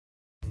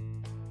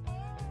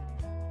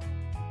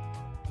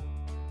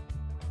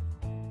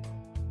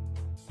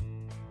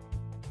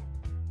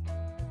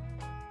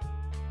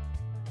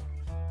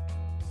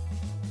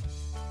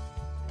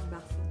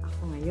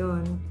ko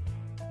ngayon.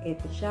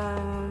 Ito siya,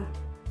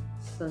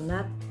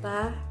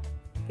 Sonata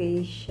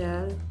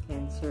Facial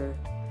Cleanser.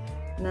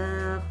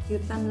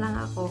 Na-cutean lang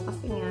ako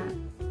kasi nga,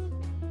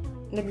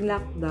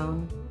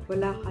 nag-lockdown.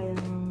 Wala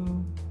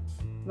kayang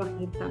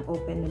makitang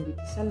open na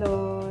beauty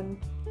salon,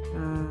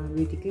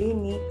 beauty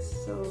clinics.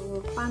 So,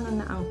 paano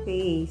na ang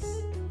face?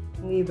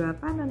 Hindi ba?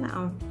 Paano na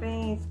ang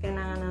face?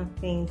 Kailangan ng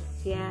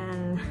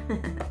facial.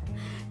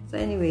 So,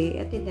 anyway,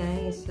 ito na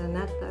yung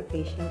Sonata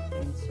Facial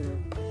Cleanser.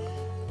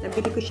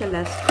 Nabili ko siya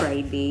last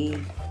Friday.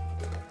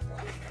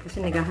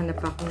 Kasi naghahanap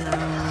ako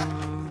ng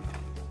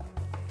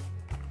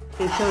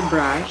facial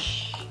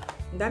brush.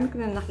 Ang dami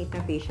ko na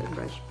nakita facial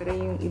brush. Pero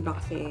yung iba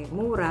kasi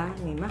mura,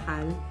 may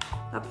mahal.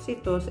 Tapos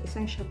ito, sa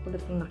isang shop ko na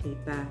itong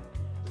nakita.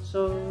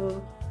 So,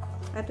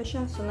 ito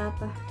siya,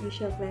 Sonata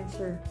Facial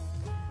Cleanser.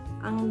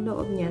 Ang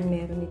loob niyan,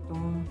 meron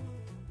itong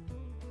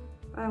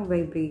parang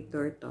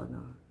vibrator to,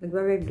 no?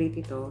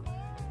 Nagva-vibrate ito.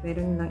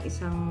 Meron lang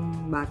isang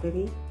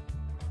battery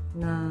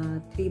na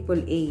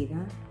AAA,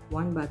 na?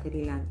 One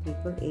battery lang,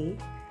 AAA,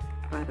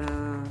 para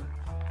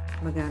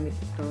magamit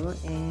ito.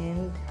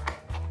 And,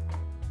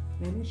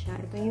 meron siya.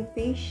 Ito yung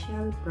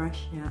facial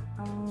brush niya.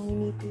 Ang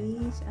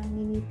ninipis.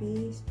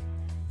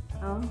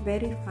 Oh,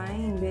 very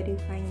fine yung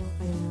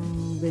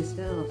kanyang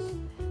bristles.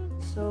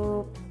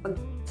 So, pag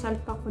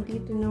salpa ko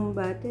dito ng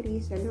battery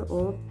sa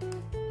loob,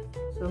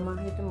 so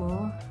makita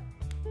mo,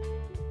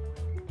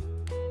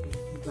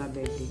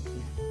 nagbabibrate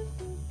na.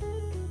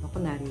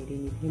 Ako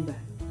naririnig, diba?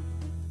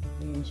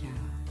 Ayan siya.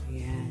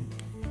 Ayan.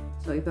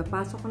 So,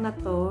 ipapasok ko na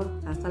to,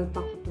 sasalpa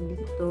ko to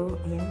dito,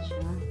 ayan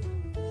siya.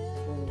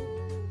 So,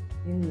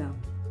 yun lang.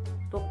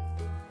 Tuk.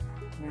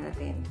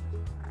 Natin.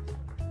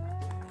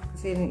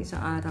 Kasi yung isang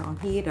araw, ang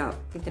hirap.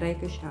 Titry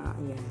ko siya.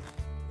 Ayan.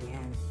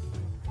 Ayan.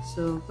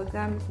 So,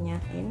 paggamit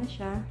niya, ayan na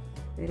siya.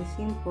 Very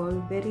simple.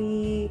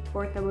 Very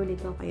portable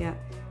ito. Kaya,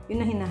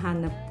 yun na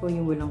hinahanap ko.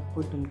 Yung walang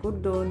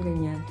kurdon-kurdon.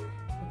 Ganyan.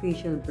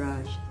 Facial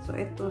brush. So,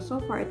 ito. So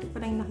far, ito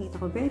pa lang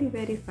nakita ko. Very,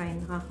 very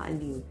fine.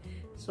 Nakakaaliw.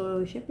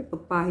 So, syempre,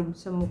 pagpahid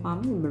sa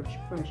mukha mo, yung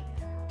brush.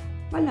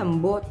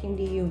 Malambot.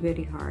 Hindi yung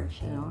very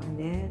harsh. You know? And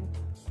then,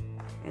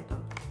 ito.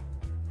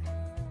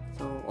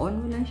 So,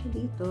 on mo lang siya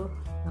dito.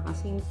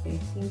 Nakasimple.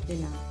 Simple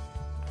lang.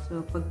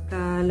 So,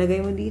 pagkalagay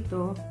mo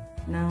dito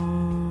ng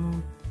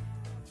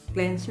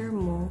cleanser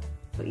mo,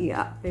 so,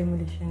 i-apply mo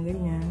na siyang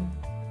ganyan.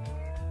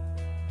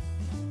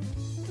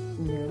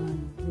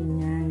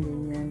 Ganyan.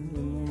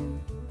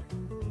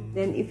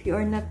 Then, if you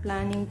are not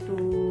planning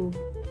to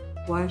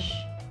wash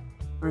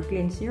or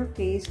cleanse your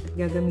face, at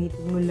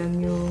gagamitin mo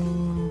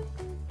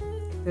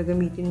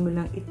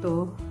lang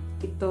ito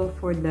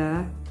for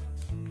the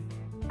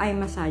eye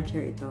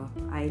massager ito.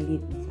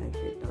 Eyelid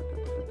massager ito.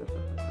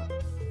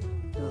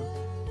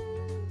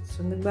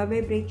 So,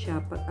 nagbabibrate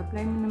siya.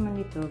 Pag-apply mo naman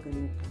ito,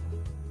 ganito.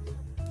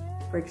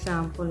 For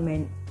example,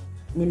 may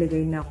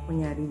nilagay na ako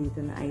kunyari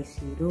dito na eye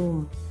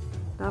serum.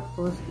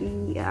 Tapos,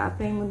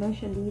 i-apply mo lang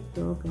siya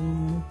dito,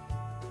 ganyan,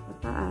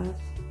 pataas.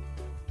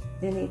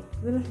 Then, it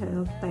will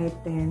help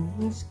tighten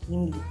yung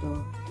skin dito.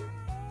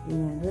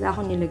 Ganyan. Wala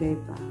akong nilagay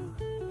pa.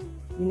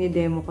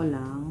 Dinidemo ko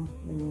lang.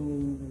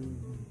 Ganyan.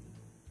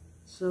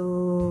 So,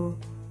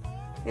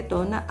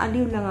 ito,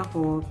 naaliw lang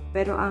ako.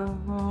 Pero, ang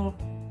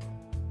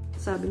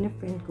sabi ng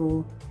friend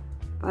ko,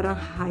 parang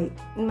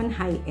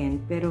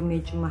high-end, pero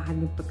medyo mahal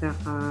yung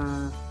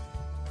pagkakabenta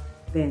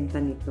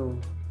nito.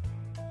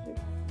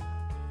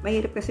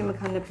 Mahirap kasi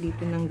maghanap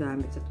dito ng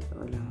gamit sa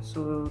totoo lang.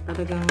 So,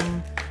 talagang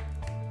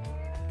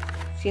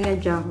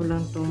sinadya ko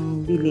lang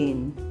tong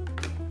bilhin.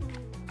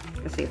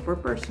 Kasi for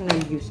personal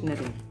use na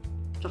rin.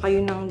 Tsaka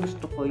yun ang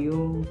gusto ko,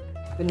 yung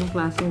ganung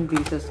klaseng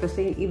bristles.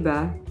 Kasi yung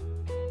iba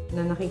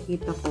na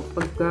nakikita ko,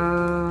 pagka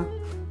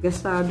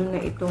gastado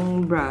na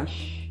itong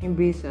brush, yung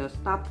bristles,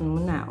 tapon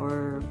mo na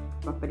or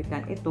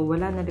papalitan. Ito,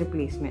 wala na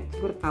replacement.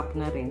 Siguro tap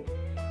na rin.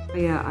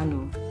 Kaya,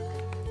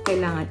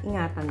 kailangan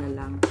ingatan na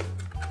lang.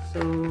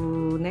 So,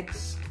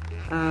 next,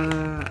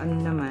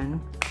 naman,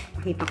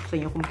 pakita ko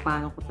sa inyo kung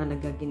paano ko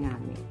talaga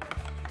ginamit.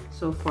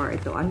 So far,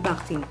 ito,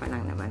 unboxing pa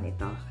lang naman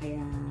ito.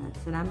 Kaya,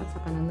 salamat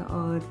sa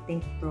panonood.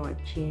 Thanks for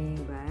watching.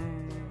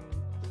 Bye!